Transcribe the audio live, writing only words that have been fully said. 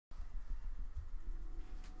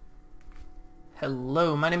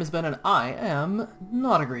Hello, my name is Ben and I am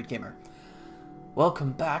not a great gamer.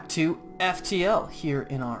 Welcome back to FTL here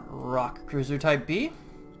in our Rock Cruiser Type B.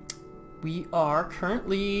 We are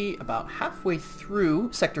currently about halfway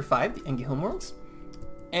through Sector 5, the Engi homeworlds,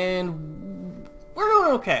 and we're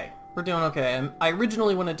doing okay. We're doing okay. I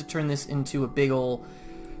originally wanted to turn this into a big ol'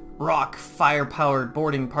 rock fire-powered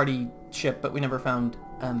boarding party ship, but we never found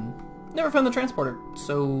the transporter.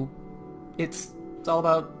 So it's all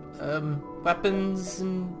about weapons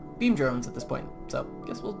and beam drones at this point. So I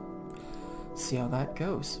guess we'll see how that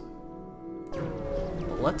goes.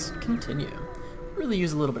 Let's continue. Really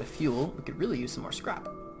use a little bit of fuel. We could really use some more scrap.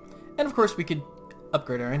 And of course we could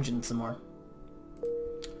upgrade our engine some more.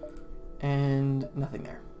 And nothing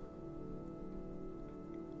there.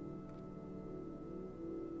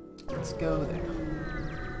 Let's go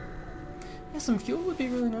there. Yeah, some fuel would be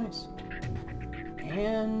really nice.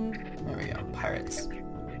 And there we go, pirates.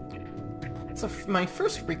 So my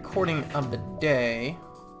first recording of the day,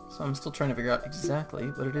 so I'm still trying to figure out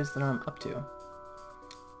exactly what it is that I'm up to. Do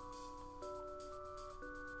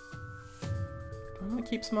I want to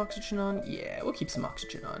keep some oxygen on? Yeah, we'll keep some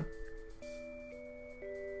oxygen on.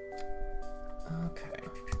 Okay.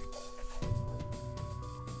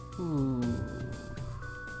 Ooh.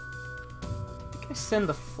 I think I send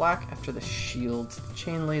the flak after the shields. The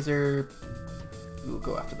chain laser will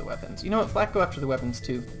go after the weapons. You know what? Flak go after the weapons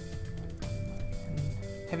too.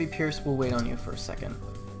 Heavy Pierce will wait on you for a second.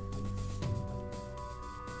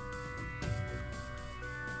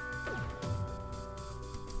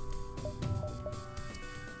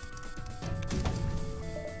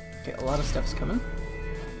 Okay, a lot of stuff's coming.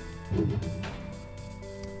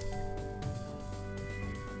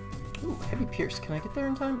 Ooh, Heavy Pierce. Can I get there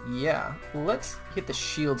in time? Yeah. Let's hit the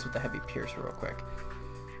shields with the Heavy Pierce real quick.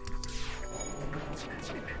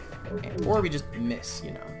 Or we just miss,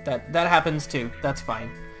 you know. That happens too. That's fine.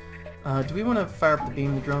 Do we want to fire up the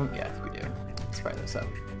beam drone? Yeah, I think we do. Let's fire this up.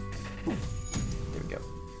 There we go.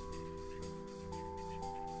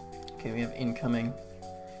 Okay, we have incoming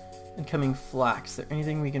flak. Is there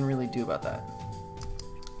anything we can really do about that?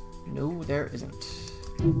 No, there isn't.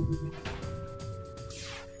 Ooh,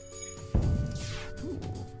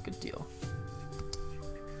 good deal.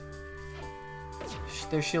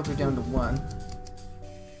 Their shields are down to 1.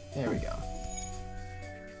 There we go.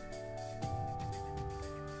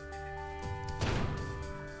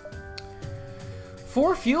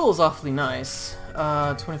 Four fuel is awfully nice.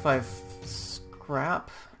 25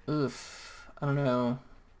 scrap. Oof. I don't know.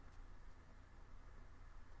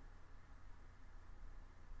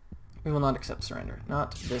 We will not accept surrender.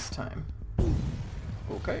 Not this time.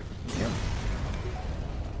 Okay. Yep.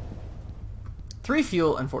 3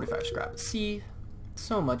 fuel and 45 scrap. See?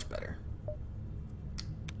 So much better.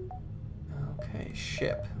 Okay,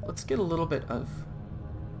 ship. Let's get a little bit of...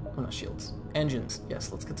 Oh, not shields. Engines. Yes,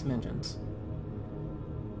 let's get some engines.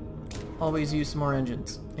 Always use some more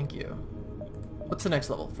engines. Thank you. What's the next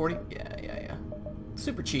level? 40? Yeah.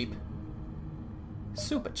 Super cheap.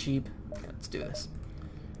 Super cheap. Okay, let's do this.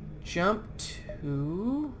 Jump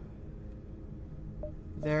to...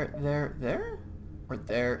 There? Or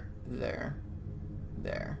there?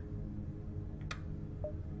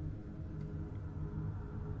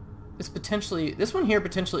 This one here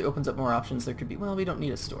potentially opens up more options. There could be, well, we don't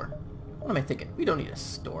need a store. What am I thinking? We don't need a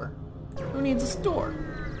store. Who needs a store?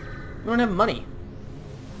 We don't have money.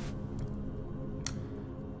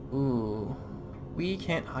 Ooh. We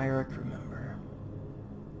can't hire a crew member.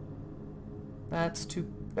 That's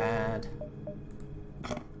too bad.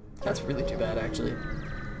 That's really too bad, actually.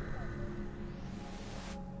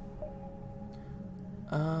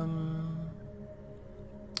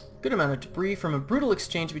 Good amount of debris from a brutal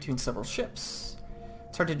exchange between several ships.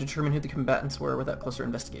 It's hard to determine who the combatants were without closer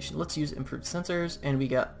investigation. Let's use improved sensors, and we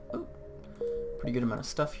got pretty good amount of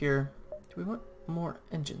stuff here. Do we want more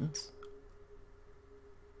engines?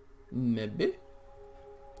 Maybe.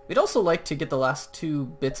 We'd also like to get the last 2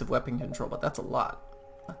 bits of weapon control, but that's a lot.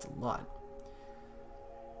 That's a lot.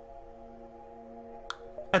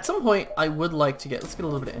 At some point, I would like to get... Let's get a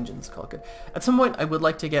little bit of engines, call it good. At some point, I would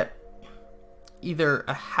like to get either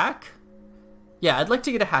a hack... Yeah, I'd like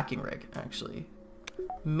to get a hacking rig, actually.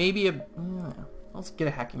 Maybe a... Let's get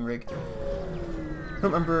a hacking rig. I don't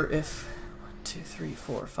remember if... 1, 2, 3,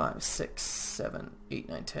 4, 5, 6, 7, 8,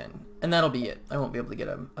 9, 10. And that'll be it. I won't be able to get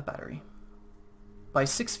a battery. Buy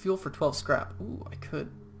 6 fuel for 12 scrap. Ooh, I could.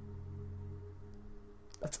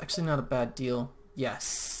 That's actually not a bad deal.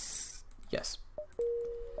 Yes. Yes.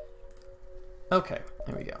 Okay,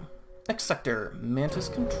 there we go. Next sector, Mantis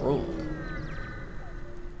controlled.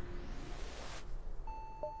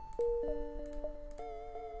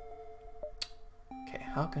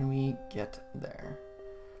 how can we get there?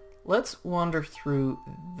 Let's wander through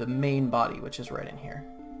the main body, which is right in here.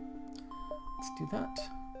 Let's do that.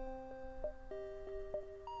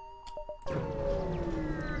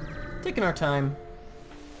 Taking our time.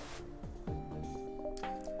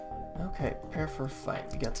 Okay, prepare for a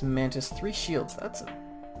fight. We got some Mantis, 3 shields. That's a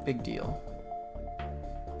big deal.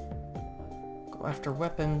 Go after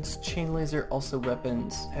weapons. Chain laser, also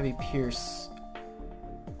weapons. Heavy pierce.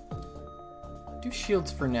 Do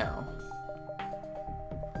shields for now.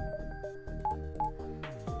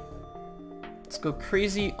 Let's go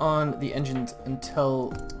crazy on the engines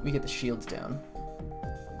until we get the shields down.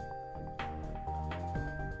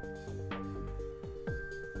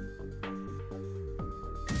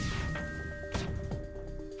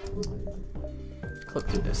 Clip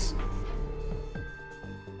through this.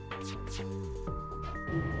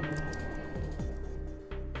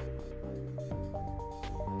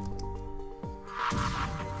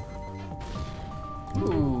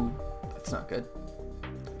 Ooh, that's not good.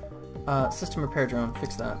 System repair drone,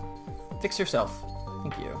 fix that. Fix yourself.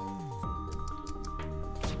 Thank you.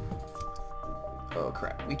 Oh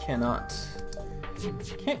crap, we can't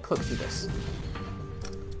cloak through this.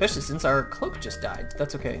 Especially since our cloak just died.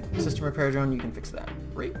 That's okay. System repair drone, you can fix that.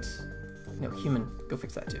 Right? No, human, go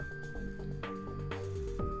fix that too.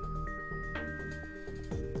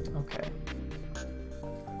 Okay.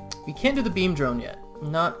 We can't do the beam drone yet.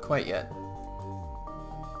 Not quite yet.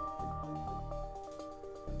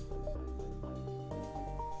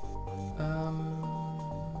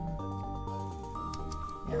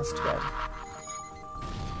 Yeah, that's too bad.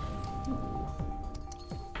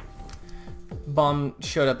 Bomb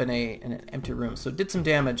showed up in an empty room, so it did some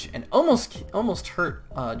damage and almost hurt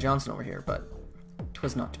Johnson over here, but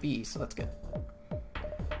 'twas not to be, so that's good.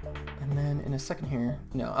 And then in a second here,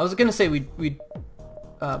 no, I was gonna say we'd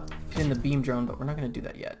pin the beam drone, but we're not gonna do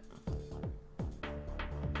that yet.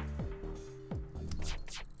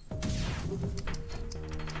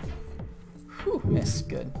 Whew, miss,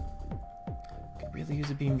 good. Could really use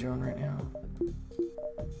a beam drone right now.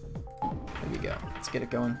 There we go. Let's get it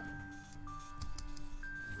going.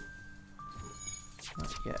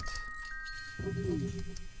 Not yet.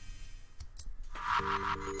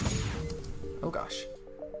 Oh gosh.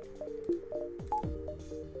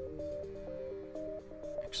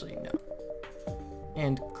 Actually, no.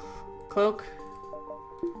 And cloak.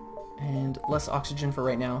 And less oxygen for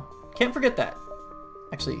right now. Can't forget that.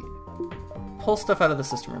 Actually, pull stuff out of the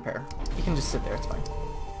system repair. You can just sit there, it's fine.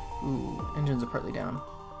 Ooh, engines are partly down.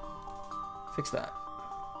 Fix that.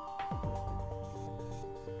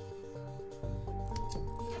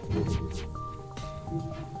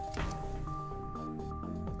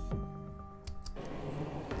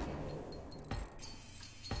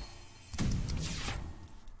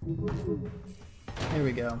 There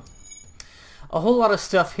we go. A whole lot of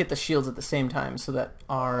stuff hit the shields at the same time so that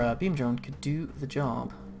our beam drone could do the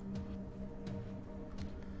job.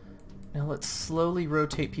 Now let's slowly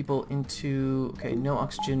rotate people into... Okay, no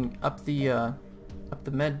oxygen. Up the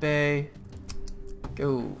med bay.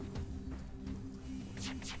 Go.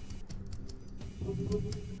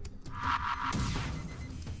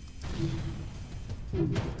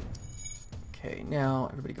 Okay, now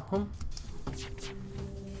everybody go home. Okay.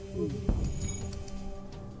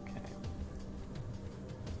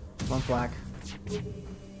 One black. Dang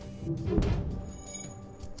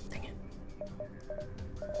it.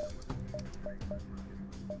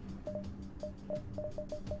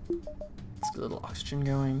 Let's get a little oxygen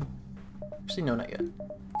going. Actually, no, not yet.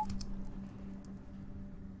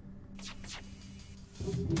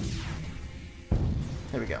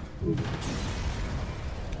 There we go.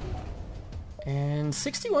 And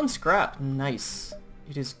 61 scrap. Nice.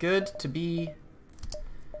 It is good to be...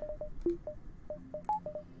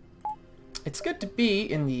 It's good to be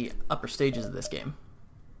in the upper stages of this game.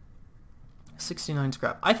 69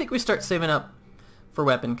 scrap. I think we start saving up for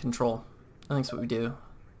weapon control. I think that's what we do.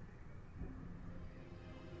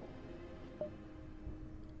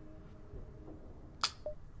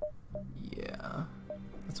 Yeah,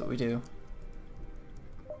 that's what we do.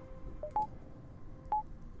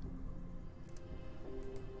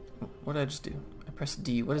 What did I just do? I pressed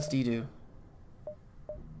D. What does D do?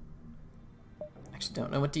 Actually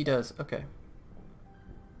don't know what D does. Okay.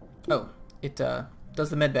 Oh, it does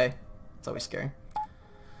the med bay. It's always scary.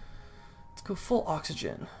 Let's go full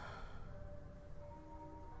oxygen.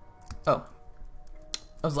 Oh.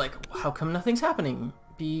 I was like, how come nothing's happening?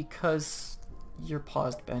 Because you're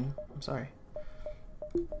paused, Ben. I'm sorry.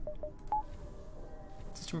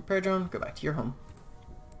 System repair drone, go back to your home.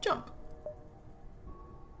 Jump.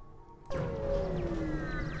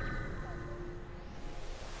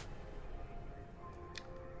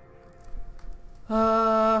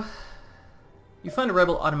 You find a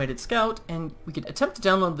rebel automated scout, and we could attempt to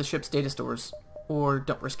download the ship's data stores, or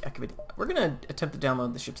don't risk activating. We're gonna attempt to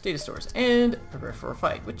download the ship's data stores and prepare for a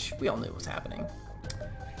fight, which we all knew was happening.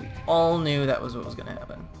 We all knew that was what was gonna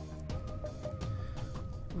happen.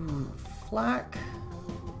 Ooh, flak.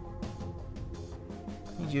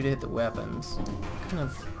 Need you to hit the weapons. Kind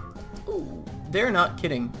of. Ooh, they're not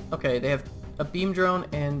kidding. Okay, they have a beam drone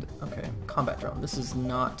and okay, combat drone. This is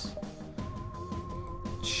not.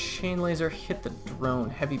 Chain laser hit the drone.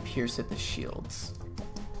 Heavy pierce hit the shields.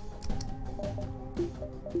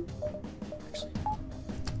 Actually.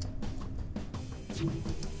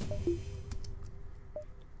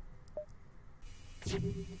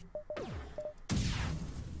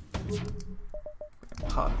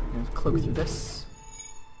 Pop and cloak through this.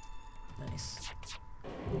 Nice.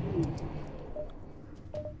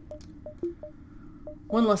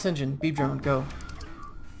 One less engine. Beam drone, go.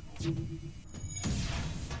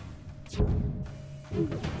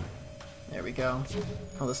 There we go.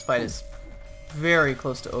 Oh, this fight is very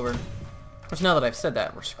close to over. Which now that I've said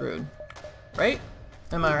that, we're screwed. Right?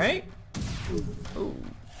 Am I right? Ooh.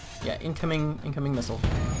 Yeah, incoming missile.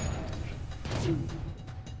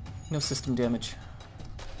 No system damage.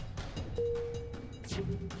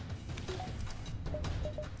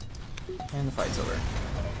 And the fight's over.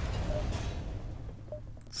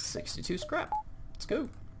 62 scrap. Let's go.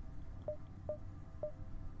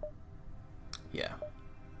 Yeah.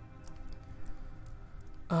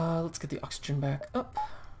 Let's get the oxygen back up.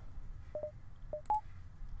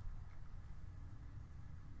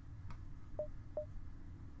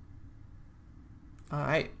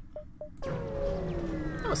 Alright.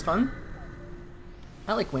 That was fun.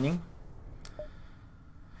 I like winning.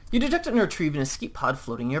 You detect and retrieve an escape pod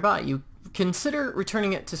floating nearby. You consider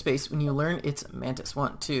returning it to space when you learn it's Mantis.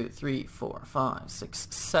 1, 2, 3, 4, 5, 6,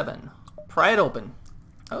 7. Pry it open.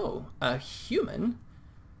 Oh, a human?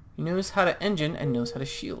 He knows how to engine and knows how to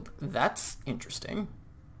shield. That's interesting.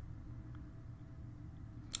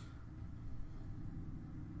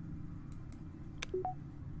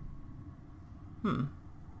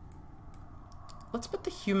 Let's put the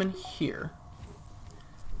human here.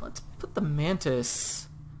 Let's put the Mantis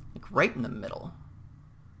like right in the middle.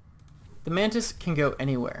 The Mantis can go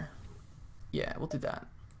anywhere. Yeah, we'll do that.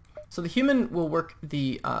 So the human will work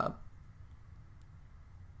the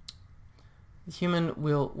human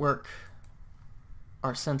will work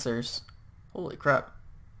our sensors. Holy crap.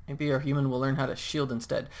 Maybe our human will learn how to shield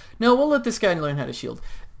instead. No, we'll let this guy learn how to shield.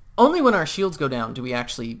 Only when our shields go down do we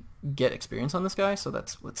actually get experience on this guy, so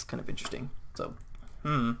that's what's kind of interesting. So,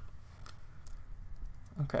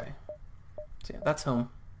 okay. So yeah, that's home.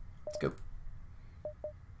 Let's go.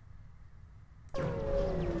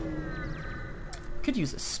 Could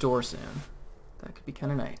use a store soon. That could be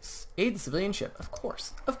kind of nice. Aid the civilian ship. Of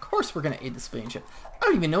course. Of course we're going to aid the civilian ship. I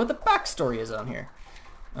don't even know what the backstory is on here.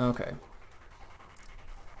 Okay.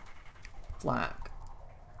 Flag.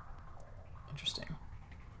 Interesting.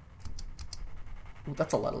 Ooh,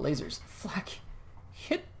 that's a lot of lasers. Flag.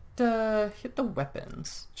 Hit the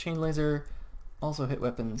weapons. Chain laser. Also hit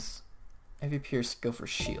weapons. Heavy pierce. Go for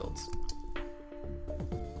shields.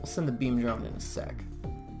 I'll send the beam drone in a sec.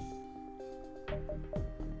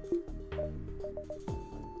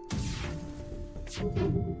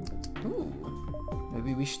 Ooh.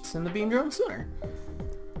 Maybe we should send the beam drone sooner.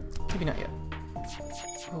 Maybe not yet.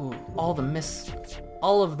 Oh, all the miss.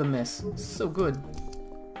 All of the miss. So good.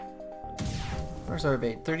 Where's our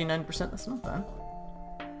evade? 39%? That's not bad.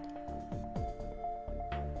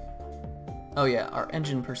 Oh yeah, our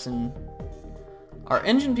engine person... Our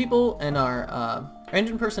engine people and our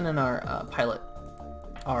engine person and our pilot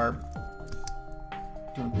are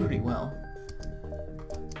doing pretty well.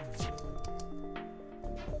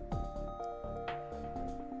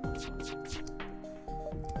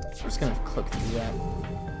 We're just gonna click through that.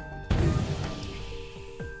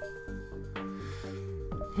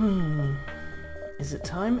 Is it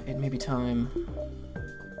time? It may be time.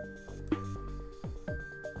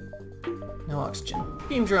 No oxygen.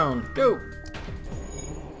 Beam drone, go!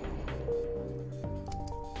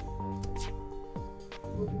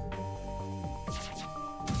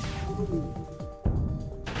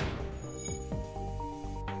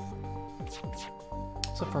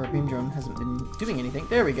 So far, our beam drone hasn't been doing anything.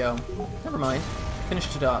 There we go. Never mind.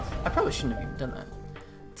 Finished it off. I probably shouldn't have even done that.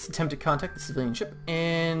 Let's attempt to contact the civilian ship,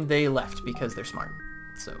 and they left because they're smart.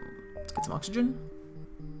 So, let's get some oxygen.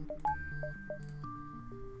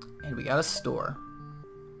 And we got a store.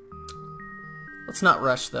 Let's not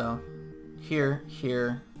rush, though. Here,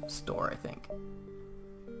 store, I think.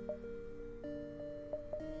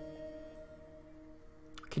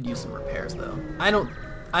 Could use some repairs, though. I don't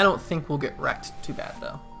I don't think we'll get wrecked too bad,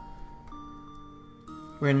 though.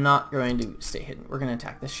 We're not going to stay hidden. We're going to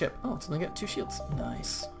attack this ship. Oh, it's only got 2 shields.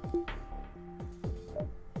 Nice.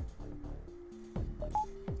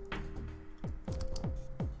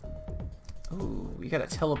 Ooh, we got a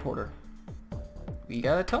teleporter. We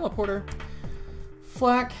got a teleporter.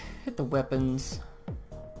 Flak, hit the weapons.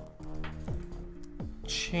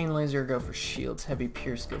 Chain laser, go for shields. Heavy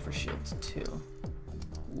pierce, go for shields too.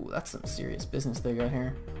 Ooh, that's some serious business they got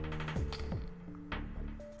here.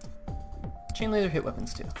 Chain laser, hit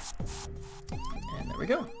weapons too. And there we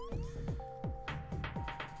go.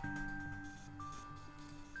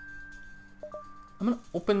 I'm gonna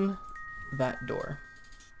open that door.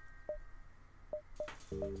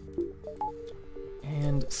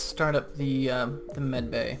 And start up the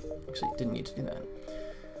med bay. Actually, didn't need to do that.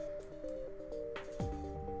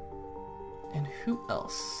 And who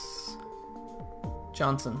else?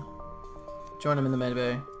 Johnson. Join him in the med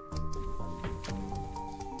bay.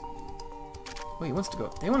 Wait, he wants to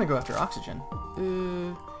go. They want to go after oxygen.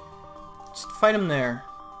 Just fight him there.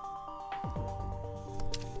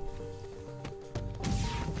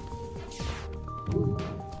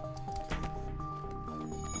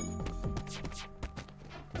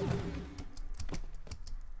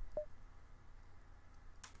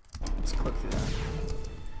 Let's click through that.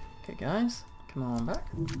 Okay, guys, come on back.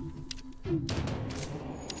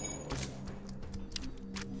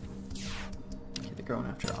 Okay, they're going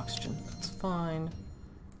after oxygen. That's fine.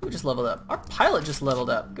 We just leveled up. Our pilot just leveled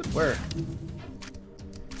up. Good work.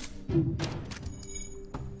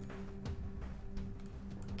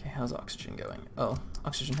 Okay, how's oxygen going? Oh,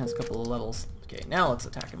 oxygen has a couple of levels. Okay, now let's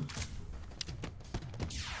attack him.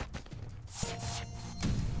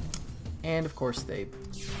 And of course they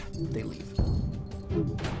leave.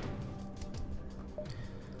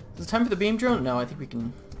 Is it time for the beam drone? No, I think we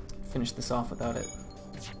can finish this off without it.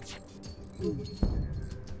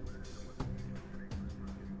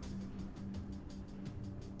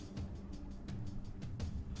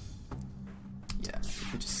 Yeah, I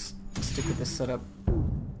think we just stick with this setup.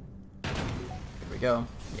 There we go.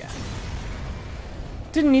 Yeah.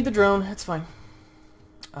 Didn't need the drone, it's fine.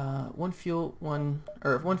 One fuel,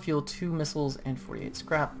 2 missiles, and 48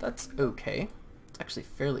 scrap. That's okay. It's actually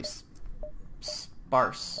fairly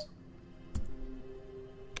sparse.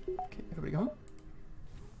 Okay, everybody go home.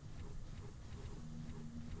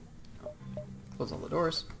 Oh, close all the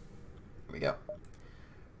doors. There we go.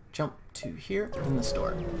 Jump to here in the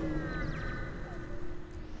store.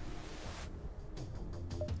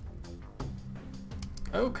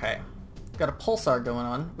 Okay. Got a pulsar going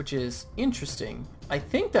on, which is interesting. I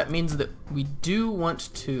think that means that we do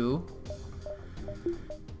want to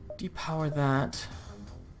depower that.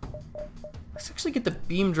 Let's actually get the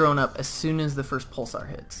beam drone up as soon as the first pulsar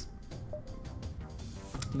hits.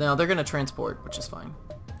 Now they're going to transport, which is fine.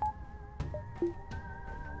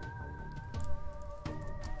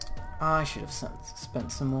 I should have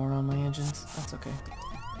spent some more on my engines. That's okay.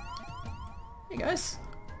 Hey guys,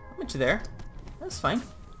 I met you there. That's fine.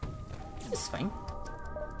 It's fine.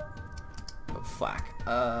 Oh, flak.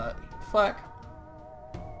 Flak.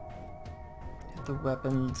 Hit the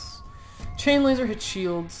weapons. Chain laser hit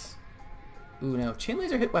shields. Ooh, no. Chain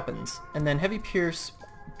laser hit weapons. And then heavy pierce.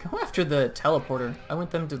 Go after the teleporter. I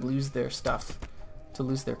want them to lose their stuff. To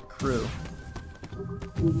lose their crew.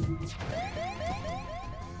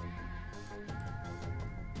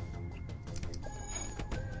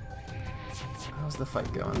 How's the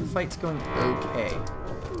fight going? The fight's going okay.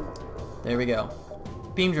 There we go.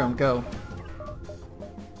 Beam drone, go.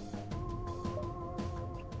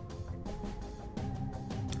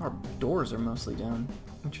 Our doors are mostly down.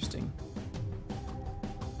 Interesting.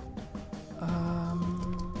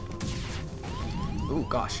 Oh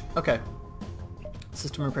gosh. Okay.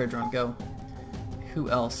 System repair drone, go. Who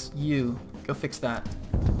else? You. Go fix that.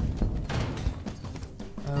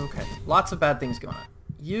 Okay. Lots of bad things going on.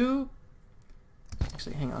 You.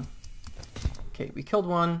 Actually, hang on. Okay, we killed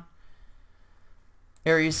one.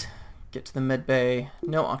 Ares, get to the med bay.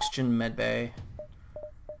 No oxygen med bay.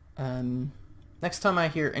 Next time I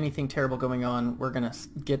hear anything terrible going on, we're gonna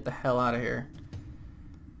get the hell out of here.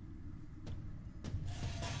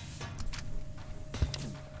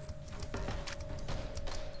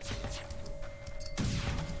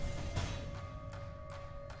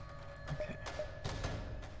 Okay.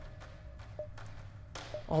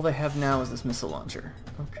 All they have now is this missile launcher.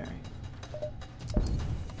 Okay.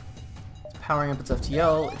 Powering up its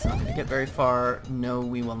FTL, it's not going to get very far. No,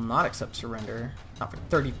 we will not accept surrender. Not for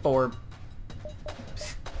 34...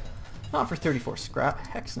 Not for 34 scrap.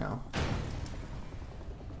 Hex no.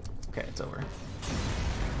 Okay, it's over.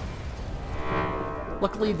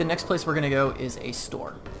 Luckily, the next place we're gonna go is a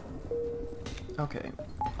store. Okay,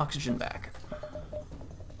 oxygen back.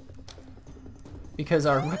 Because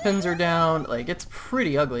our weapons are down, like, it's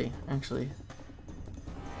pretty ugly, actually.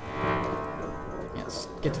 Yeah, let's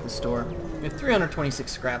get to the store. We have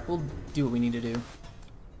 326 scrap. We'll do what we need to do.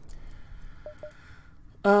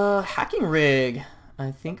 Hacking rig.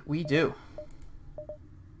 I think we do.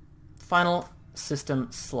 Final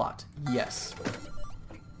system slot. Yes.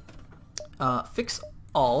 Fix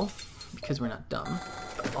all, because we're not dumb.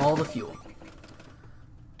 All the fuel.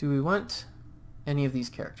 Do we want any of these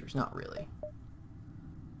characters? Not really.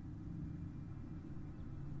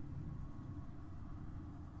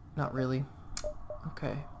 Not really.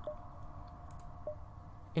 Okay.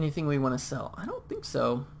 Anything we want to sell? I don't think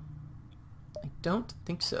so. I don't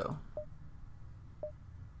think so.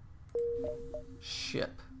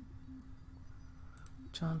 Ship.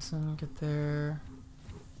 Johnson, get there.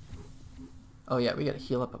 Oh yeah, we gotta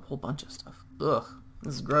heal up a whole bunch of stuff. Ugh,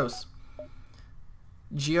 this is gross.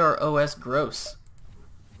 GROS gross.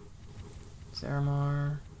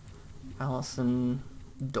 Zaramar, Allison,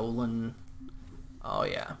 Dolan. Oh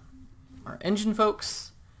yeah. Our engine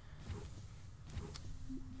folks.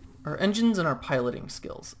 Our engines and our piloting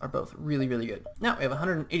skills are both really, really good. Now we have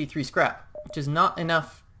 183 scrap, which is not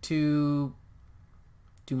enough to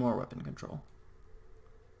do more weapon control.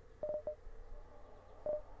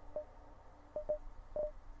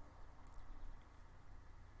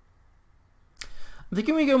 I'm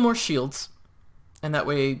thinking we go more shields, and that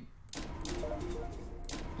way,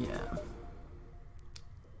 yeah.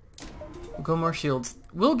 We'll go more shields.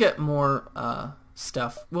 We'll get more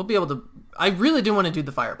stuff. We'll be able to... I really do want to do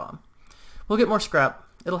the firebomb. We'll get more scrap.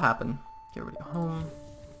 It'll happen. Get everybody home.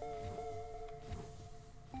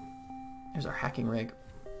 Here's our hacking rig.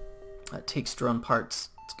 Takes drone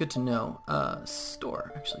parts. It's good to know.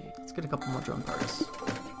 Store, actually. Let's get a couple more drone parts.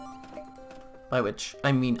 By which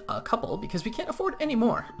I mean a couple, because we can't afford any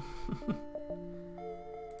more.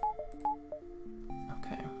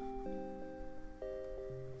 Okay.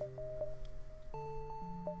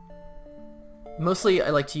 Mostly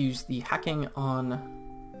I like to use the hacking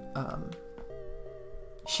on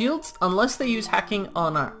shields, unless they use hacking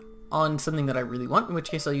on something that I really want, in which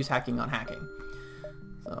case I'll use hacking on hacking.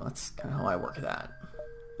 So that's kind of how I work that.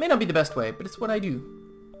 May not be the best way, but it's what I do.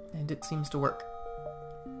 And it seems to work.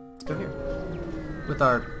 Let's go here. With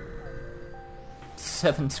our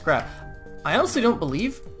 7 scrap. I honestly don't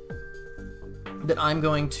believe that I'm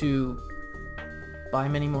going to buy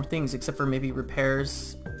many more things, except for maybe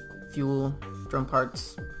repairs, fuel, drone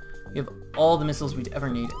parts. We have all the missiles we'd ever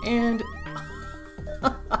need, and...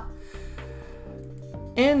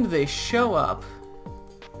 and they show up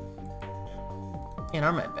in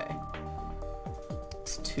our med bay.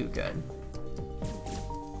 It's too good.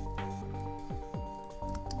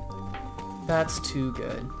 That's too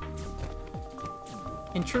good.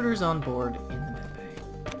 Intruders on board in the med bay.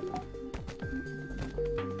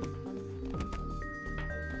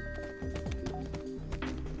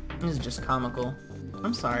 This is just comical.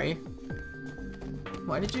 I'm sorry.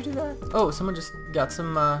 Why did you do that? Oh, someone just got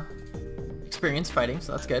some experience fighting,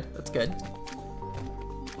 so that's good. That's good.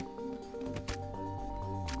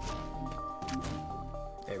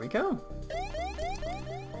 There we go.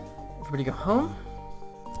 Everybody go home.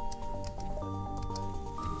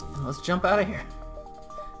 Let's jump out of here.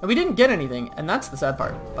 And we didn't get anything, and that's the sad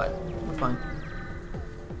part, but we're fine.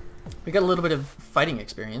 We got a little bit of fighting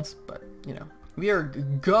experience, but, you know. We are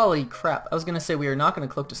golly crap. I was gonna say we are not gonna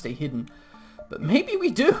cloak to stay hidden, but maybe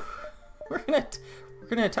we do. We're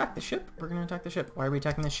gonna attack the ship. We're gonna attack the ship. Why are we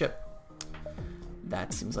attacking the ship?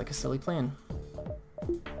 That seems like a silly plan.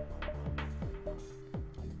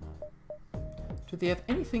 Do they have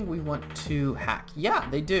anything we want to hack? Yeah,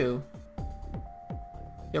 they do.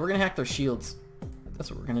 Yeah, we're gonna hack their shields. That's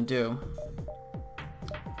what we're gonna do.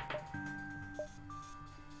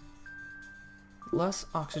 Less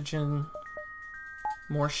oxygen,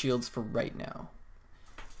 more shields for right now.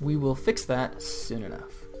 We will fix that soon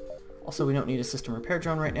enough. Also, we don't need a system repair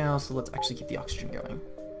drone right now, so let's actually keep the oxygen going.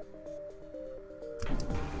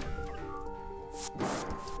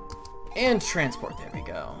 And transport, there we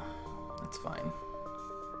go. That's fine.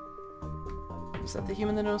 Is that the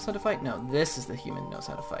human that knows how to fight? No, this is the human that knows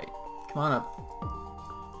how to fight. Come on up.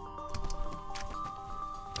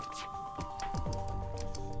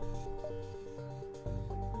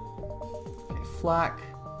 Okay, flak.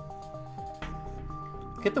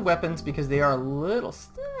 Get the weapons because they are a little...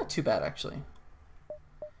 not too bad, actually.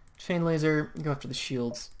 Chain laser, go after the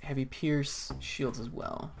shields. Heavy pierce, shields as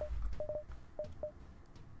well.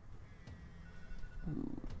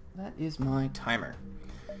 Ooh, that is my timer.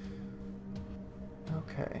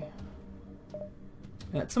 Okay.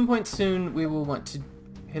 And at some point soon, we will want to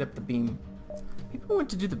hit up the beam. People want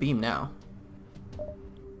to do the beam now.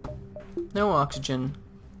 No oxygen.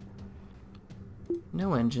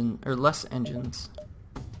 No engine, or less engines.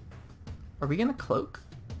 Are we gonna cloak?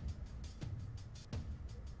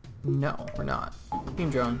 No, we're not. Beam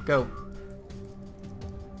drone, go.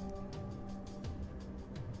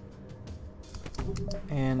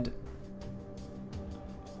 And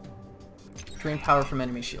drain power from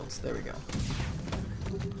enemy shields. There we go.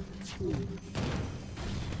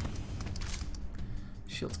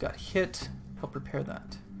 Shields got hit. Help repair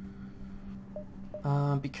that.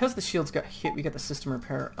 Because the shields got hit, we got the system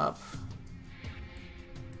repair up.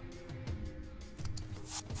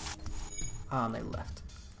 Ah, and they left.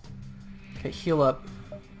 Okay, heal up.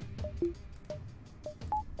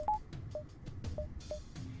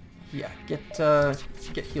 Yeah, get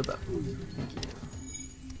healed up. Thank you.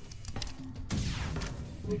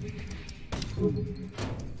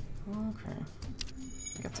 Okay.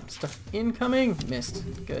 I got some stuff incoming. Missed.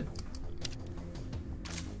 Good.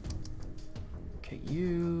 Okay,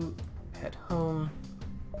 you head home.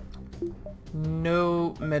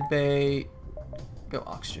 No medbay. Go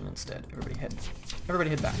oxygen instead. Everybody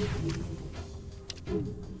head back.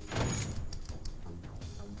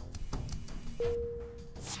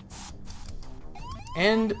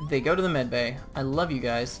 And they go to the medbay. I love you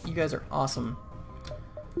guys. You guys are awesome.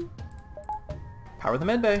 Power the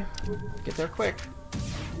medbay. Get there quick.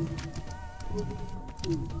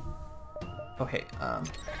 Oh hey,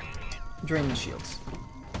 drain the shields.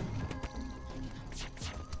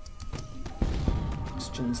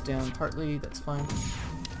 Oxygen's down partly, that's fine.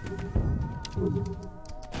 Oh,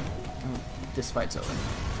 this fight's over.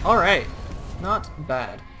 Alright, not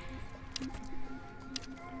bad.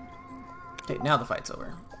 Okay, now the fight's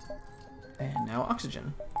over. And now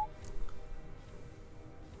oxygen.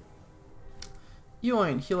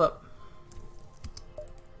 Yoin, heal up.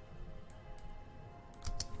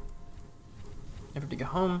 Everybody go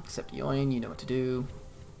home, except Yoin, you know what to do.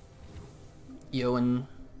 Yoin.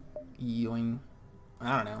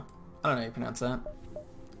 I don't know how you pronounce that.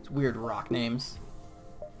 It's weird rock names.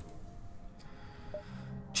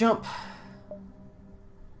 Jump.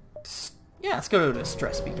 Yeah, let's go to the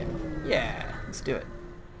stress beacon. Yeah, let's do it.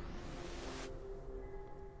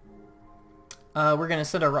 We're gonna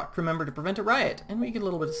send our rock crew member to prevent a riot, and we get a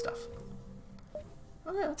little bit of stuff.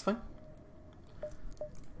 Oh yeah, that's fine.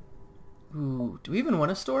 Ooh, do we even want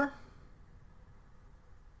a store?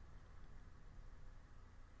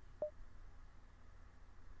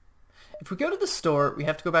 If we go to the store, we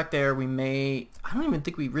have to go back there. We may... I don't even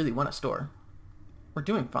think we really want a store. We're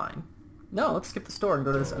doing fine. No, let's skip the store and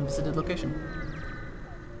go to this unvisited location.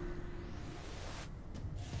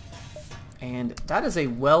 And that is a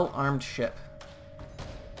well-armed ship.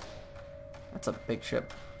 That's a big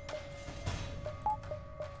ship.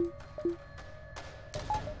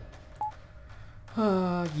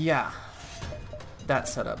 Yeah. That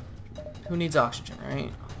setup. Who needs oxygen,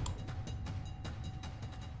 right?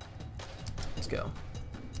 Let's go.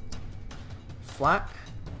 Flak.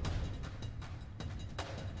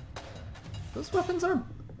 Those weapons aren't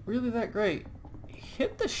really that great.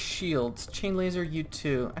 Hit the shields. Chain laser, you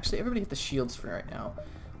too. Actually, everybody hit the shields for right now.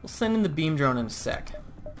 We'll send in the beam drone in a sec.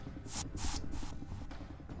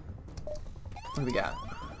 What do we got?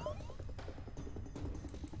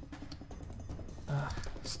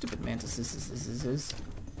 Stupid Mantis is.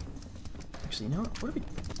 Actually, you know what? What do we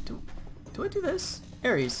do? Do I do this?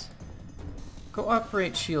 Ares.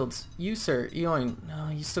 Cooperate shields. You, sir. Eoin. No,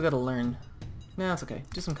 you still gotta learn. Nah, it's okay.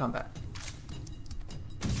 Do some combat.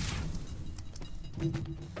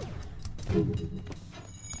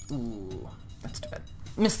 Ooh, that's too bad.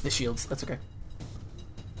 Missed the shields. That's okay.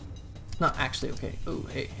 Not actually okay. Ooh,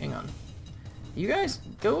 hey, hang on. You guys,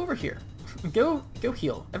 go over here. Go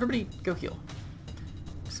heal. Everybody, go heal.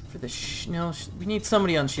 Except for the no, we need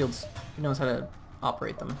somebody on shields who knows how to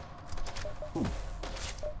operate them. Ooh.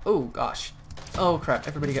 Oh gosh. Oh crap!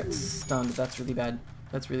 Everybody got stunned. That's really bad.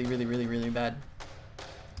 That's really bad.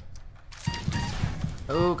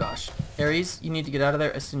 Oh gosh. Ares, you need to get out of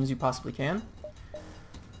there as soon as you possibly can.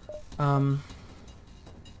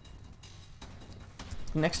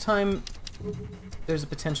 Next time there's a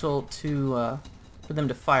potential to for them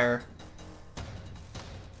to fire.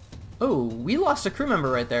 Oh, we lost a crew member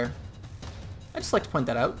right there. I just like to point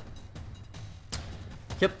that out.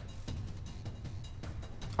 Yep.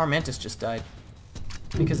 Our Mantis just died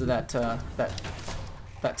because of that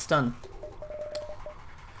that stun.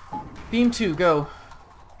 Beam 2, go.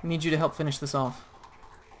 We need you to help finish this off.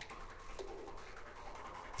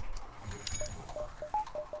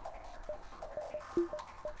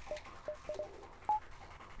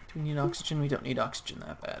 Do we need oxygen? We don't need oxygen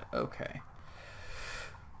that bad. Okay.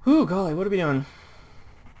 Whew, golly, what are we doing?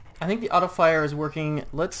 I think the auto fire is working.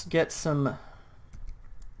 Let's get some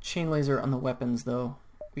chain laser on the weapons, though.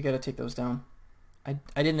 We gotta take those down. I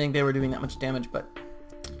didn't think they were doing that much damage, but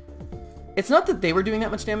it's not that they were doing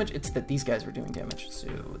that much damage, it's that these guys were doing damage. So,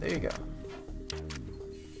 there you go.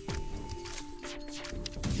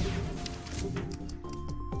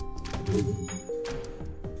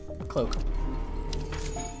 Cloak.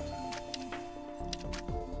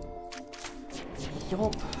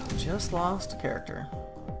 Yup, just lost a character.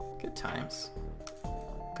 Good times.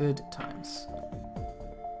 Good times.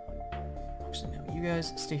 Actually, no, you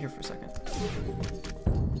guys stay here for a second.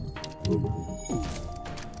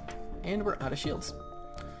 And we're out of shields.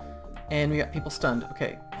 And we got people stunned.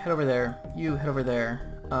 Okay, head over there. You head over there.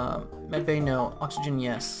 Medbay, no. Oxygen,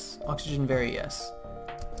 yes. Oxygen, very yes.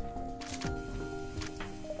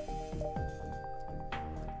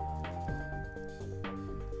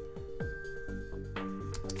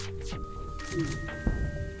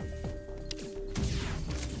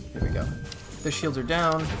 There we go. Their shields are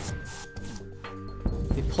down.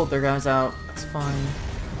 They pulled their guys out. That's fine.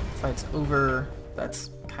 Fight's over. That's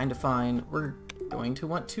kind of fine. We're going to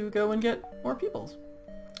want to go and get more people.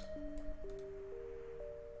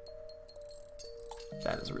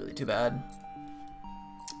 That is really too bad.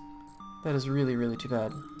 That is really, really too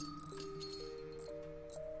bad.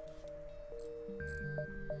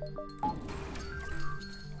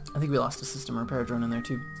 I think we lost a system repair drone in there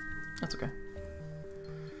too. That's okay.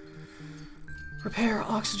 Repair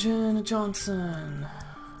oxygen, Johnson.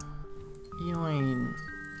 Yoin.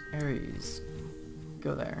 Ares.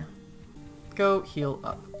 Go there. Go heal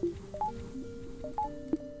up.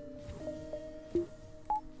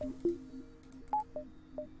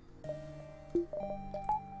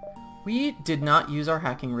 We did not use our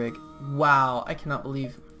hacking rig. Wow, I cannot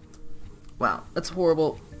believe. Wow, that's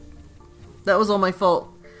horrible. That was all my fault.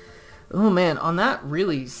 Oh man, on that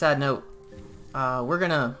really sad note, we're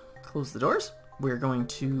gonna close the doors. We're going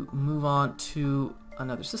to move on to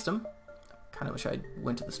another system. Kind of wish I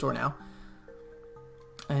went to the store now.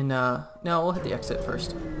 And no, we'll hit the exit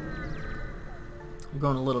first. We're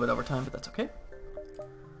going a little bit over time, but that's okay.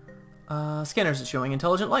 Scanners is showing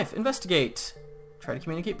intelligent life. Investigate. Try to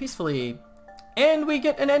communicate peacefully. And we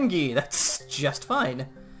get an Engi. That's just fine.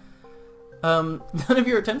 None of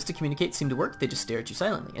your attempts to communicate seem to work. They just stare at you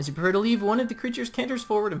silently. As you prepare to leave, one of the creatures canters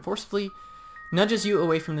forward and forcefully nudges you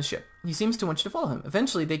away from the ship. He seems to want you to follow him.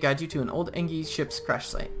 Eventually, they guide you to an old Engi ship's crash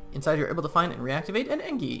site. Inside, you're able to find and reactivate an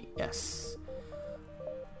Engi. Yes.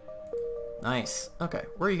 Nice. Okay,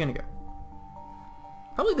 where are you gonna go?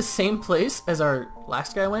 Probably the same place as our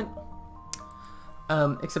last guy went.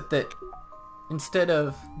 Except that instead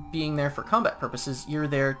of being there for combat purposes, you're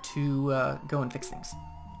there to go and fix things.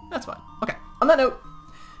 That's fine. Okay, on that note,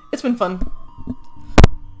 it's been fun.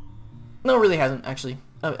 No, it really hasn't, actually.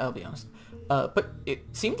 I'll be honest. But it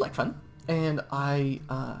seemed like fun, and I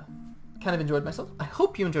kind of enjoyed myself. I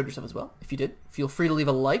hope you enjoyed yourself as well. If you did, feel free to leave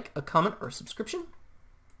a like, a comment, or a subscription.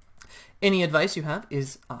 Any advice you have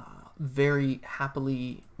is very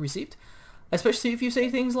happily received, especially if you say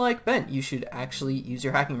things like, Ben, you should actually use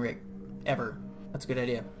your hacking rig. Ever. That's a good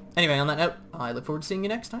idea. Anyway, on that note, I look forward to seeing you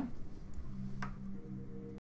next time.